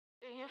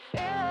you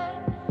feel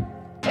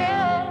it?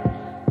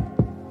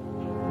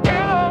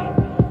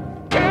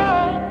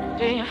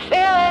 Do you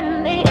feel it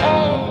in the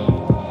air?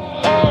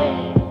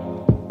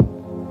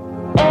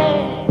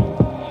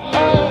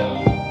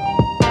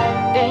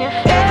 Do you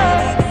feel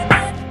it?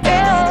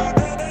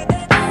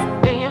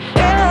 Do you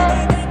feel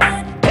it?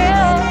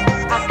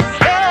 I can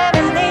feel it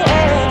in the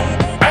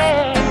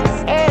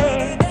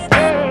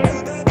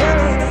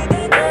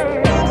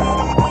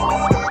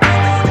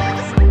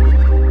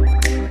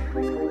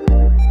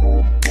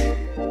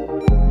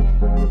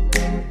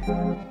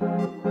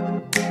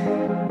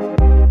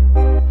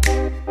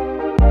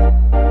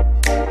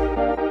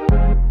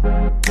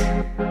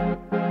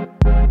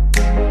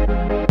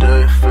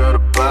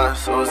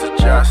or is it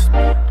just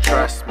me?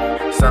 Trust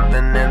me,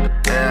 something in the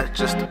air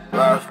just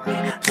above me.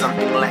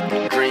 Something like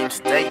a dream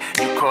state,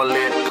 you call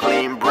it a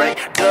clean break.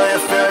 Do you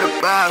feel the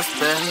vibes,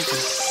 baby?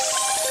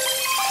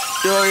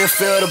 Do you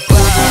feel the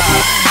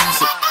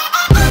vibes?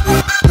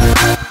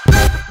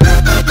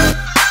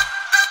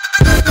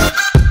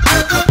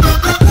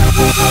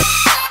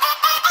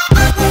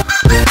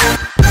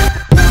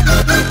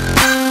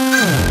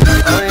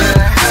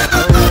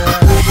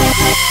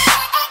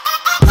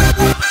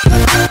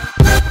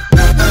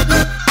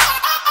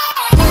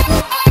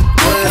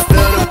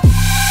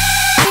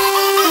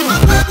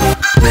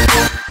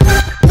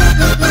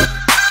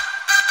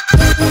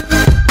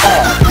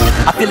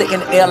 Feel it in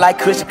the air like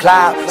Christian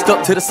Cloud.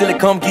 Stuck to the ceiling,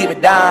 come get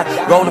me down.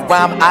 Roll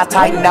around, my eyes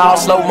tighten all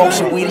slow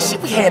motion with it. Shit,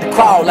 we had to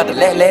crawl like a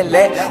let.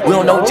 We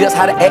don't know just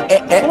how to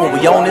act when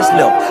we on this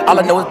level. All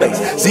I know is bass.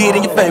 See it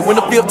in your face when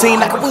the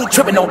 15 like we ain't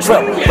tripping on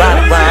trouble. Round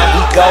and round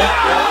we go.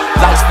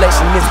 Lights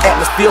flashing in this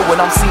atmosphere when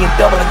I'm seeing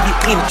double and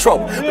get in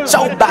trouble. But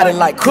your body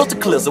like crystal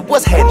clear, so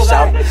what's happening,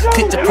 shout?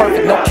 Picture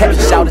perfect, no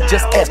caption, shout it.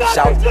 Just ask it,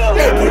 shout it.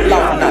 Get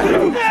lost now.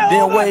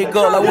 Then wake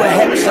up like what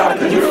happened, shout it.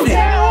 Can you feel it?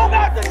 Yeah,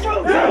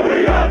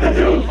 we got the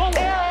juice.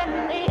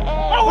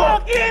 I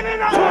walk in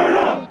and I turn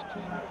up.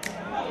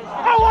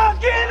 I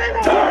walk in and I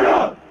turn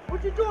up.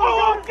 What you doing? I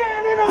walk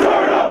in and I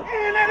turn up.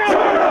 In and I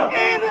turn up.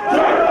 In and I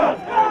turn up.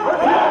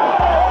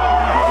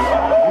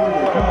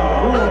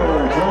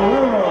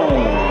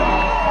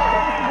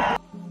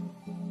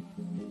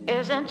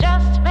 Isn't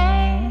just me.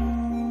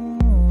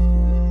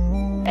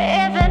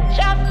 Isn't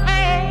just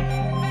me.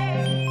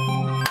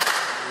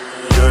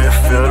 Do you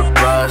feel the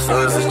buzz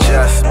or is it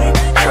just me?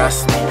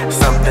 Trust me,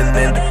 something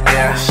in the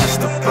air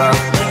just above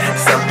me.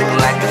 Something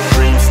like a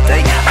dream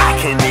state, I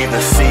can't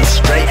even see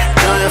straight.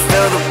 Do you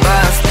feel the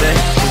buzz,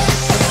 baby?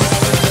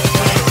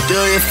 Do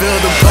you feel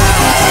the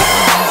buzz?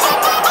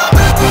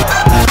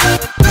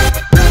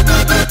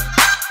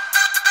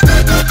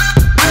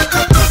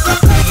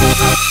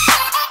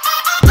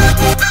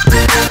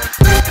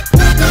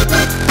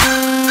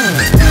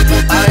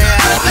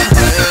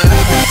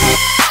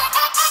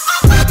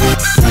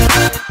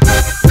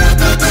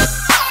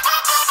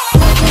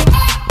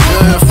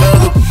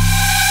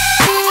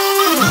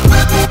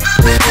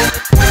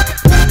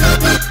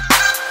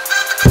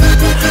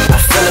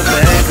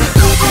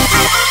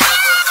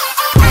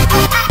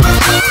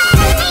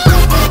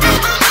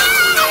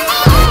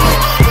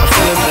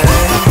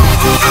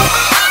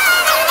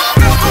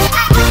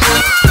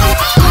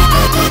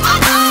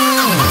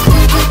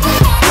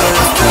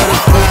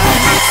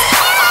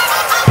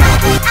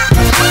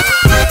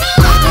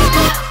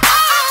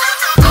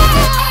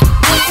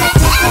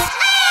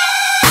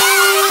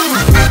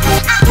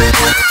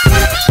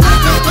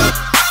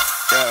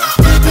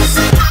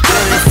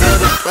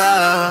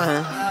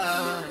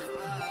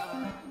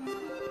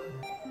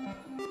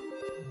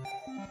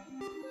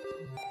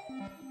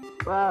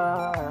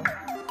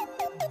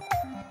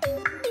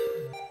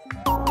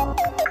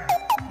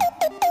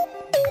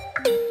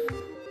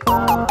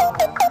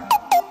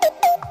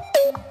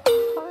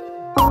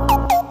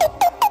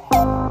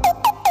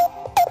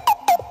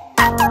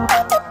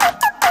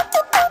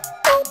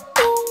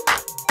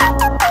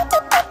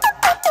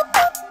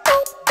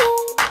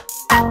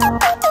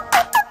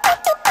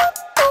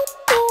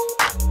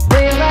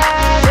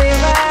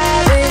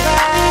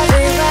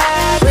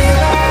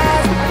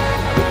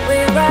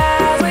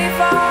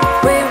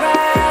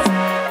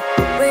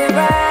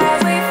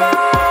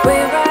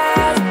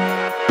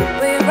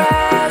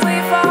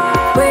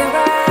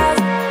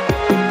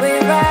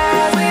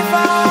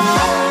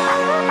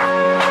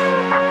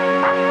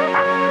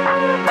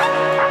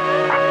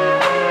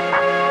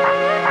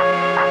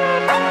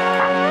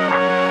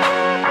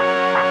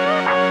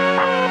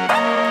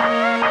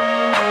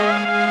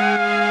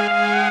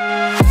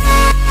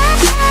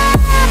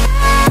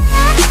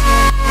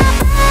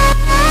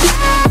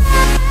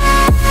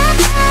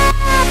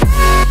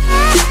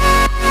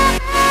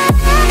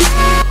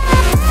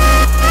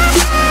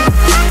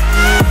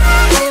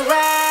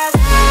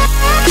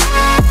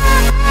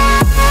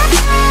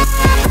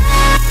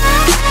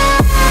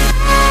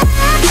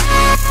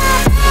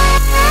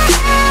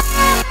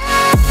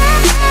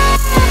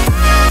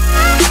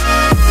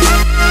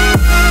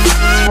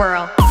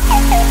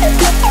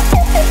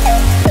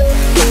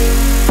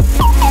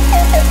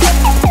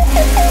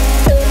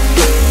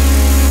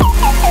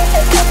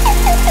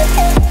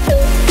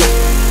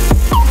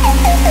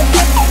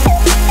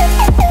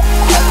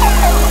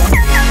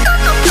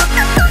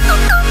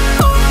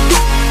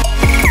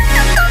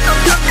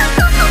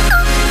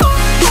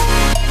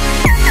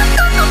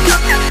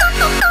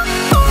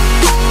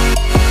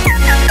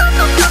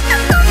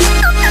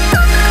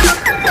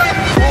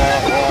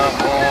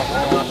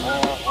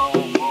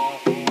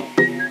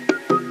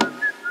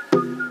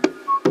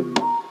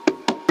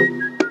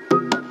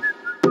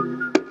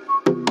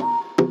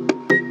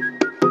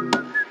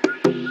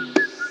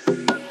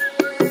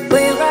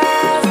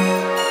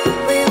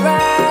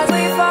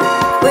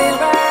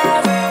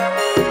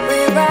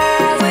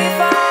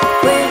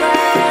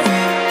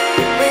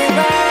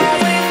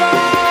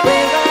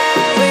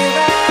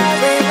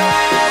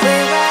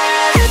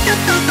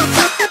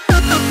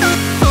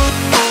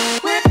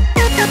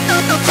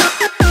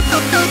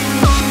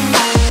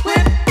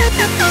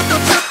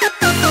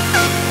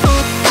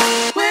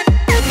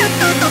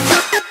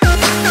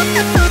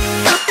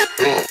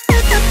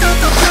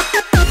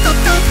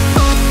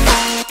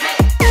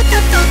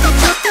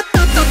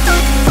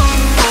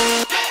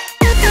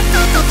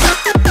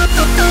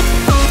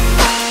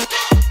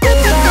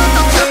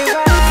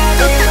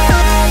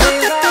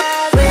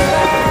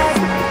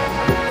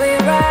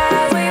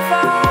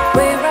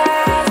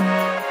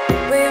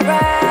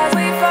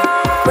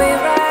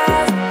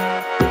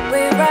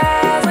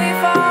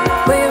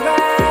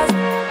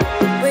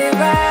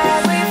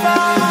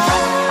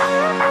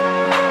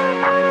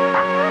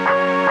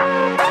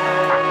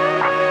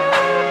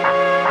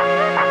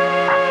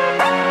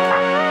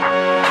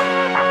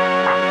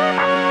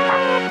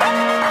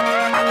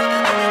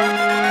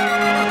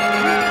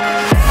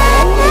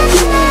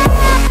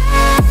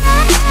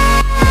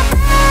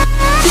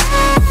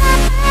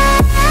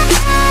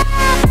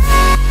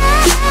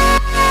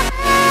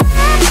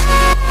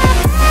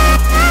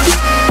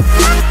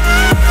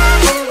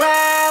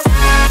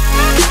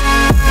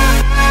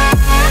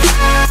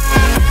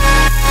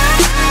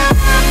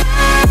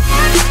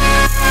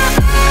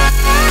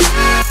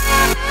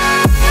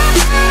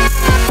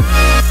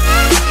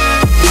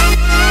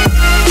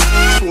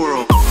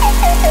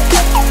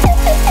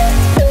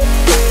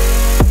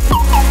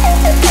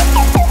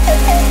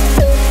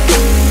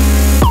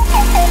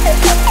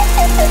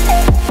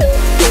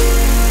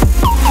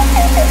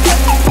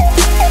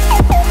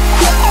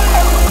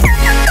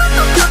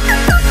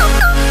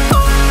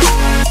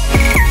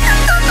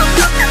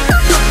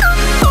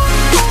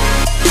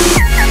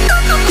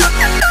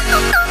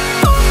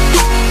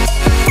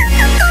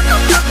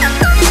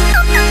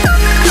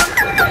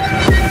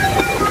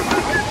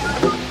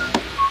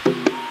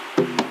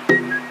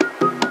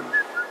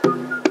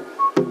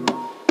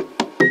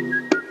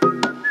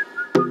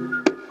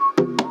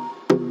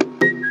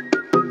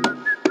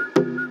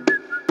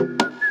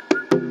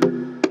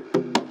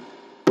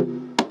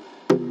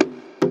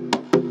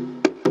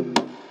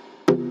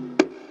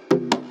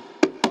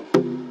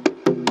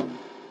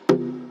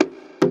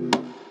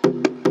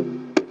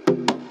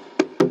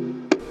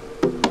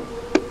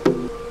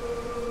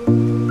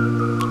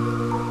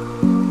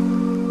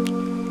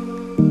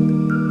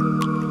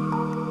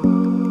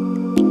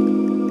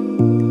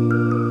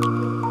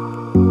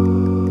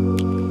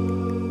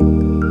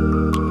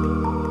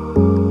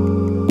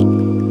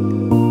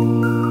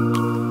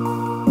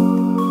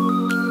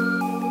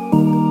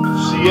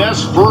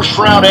 FCS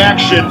first-round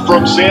action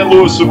from San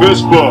Luis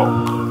Obispo.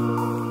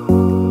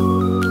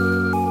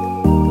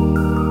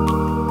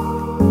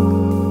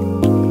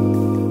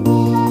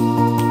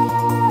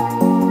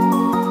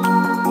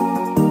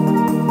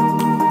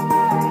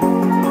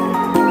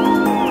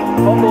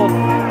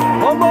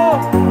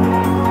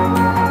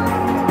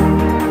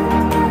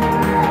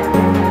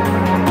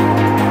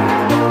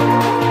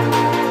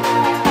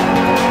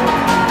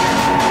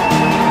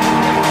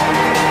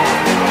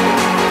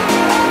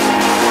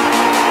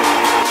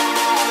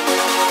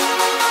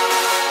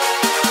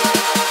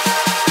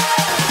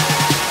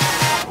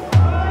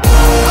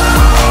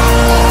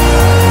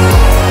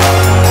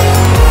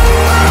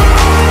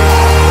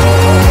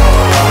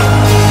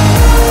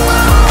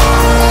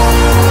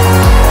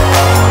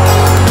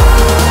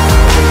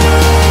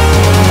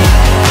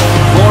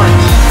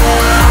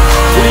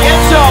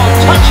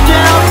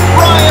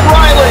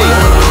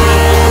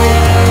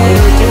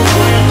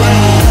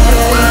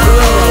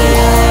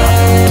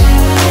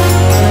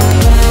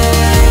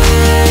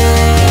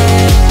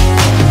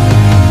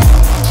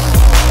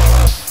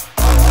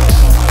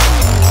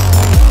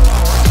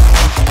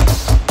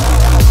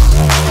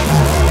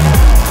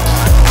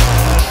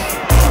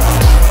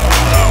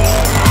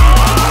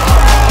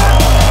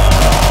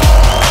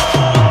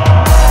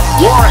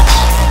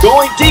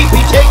 Going deep,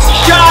 he takes a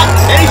shot,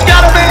 and he's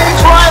got a man.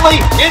 It's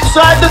Riley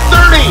inside the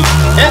 30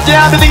 and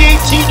down to the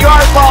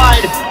 18-yard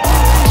line.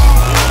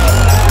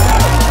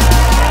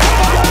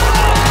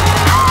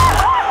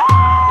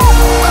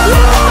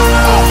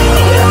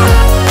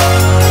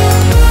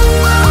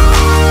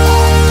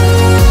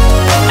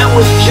 That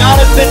was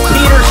Jonathan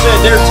Peterson,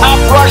 their top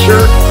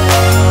rusher.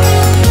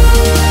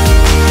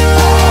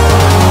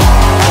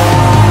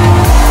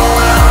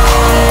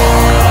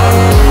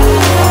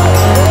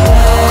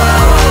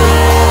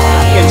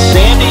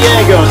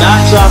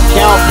 Knocks off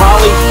Cal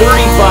Poly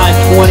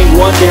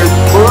 35-21, their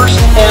first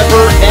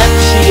ever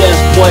FCS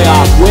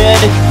playoff win.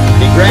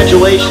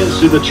 Congratulations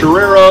to the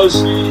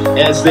Toreros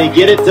as they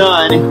get it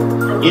done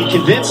in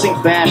convincing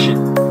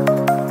fashion.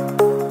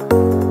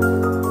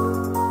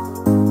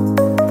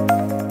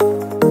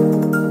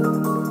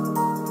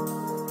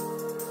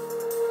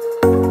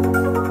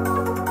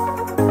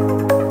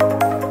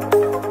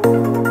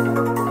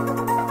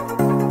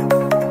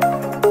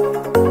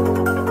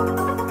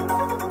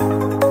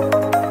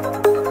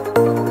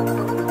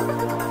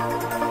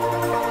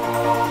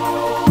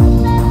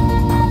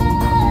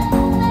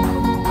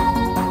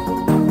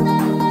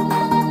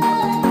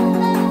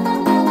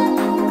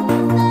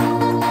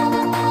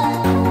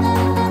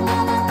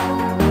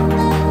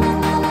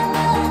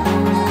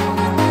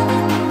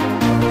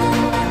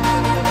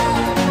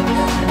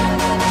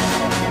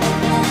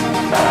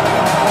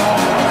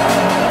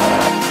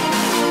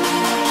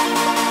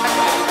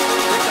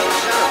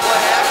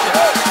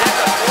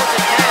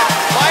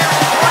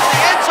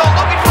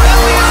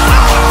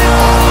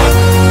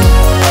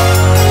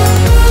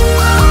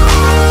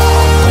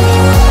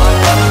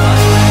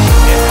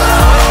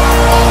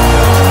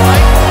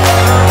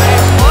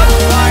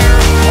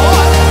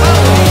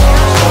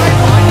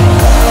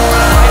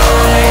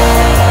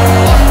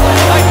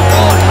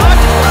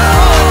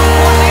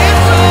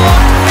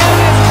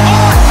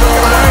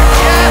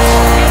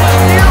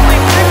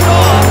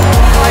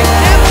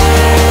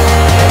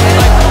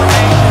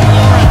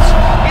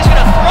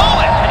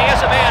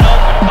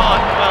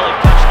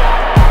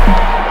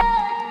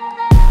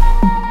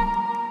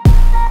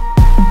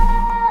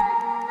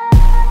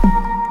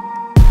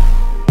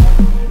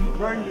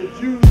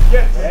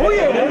 Oh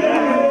yeah!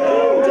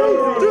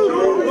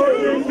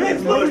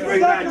 Juice!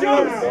 Bring that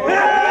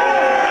juice!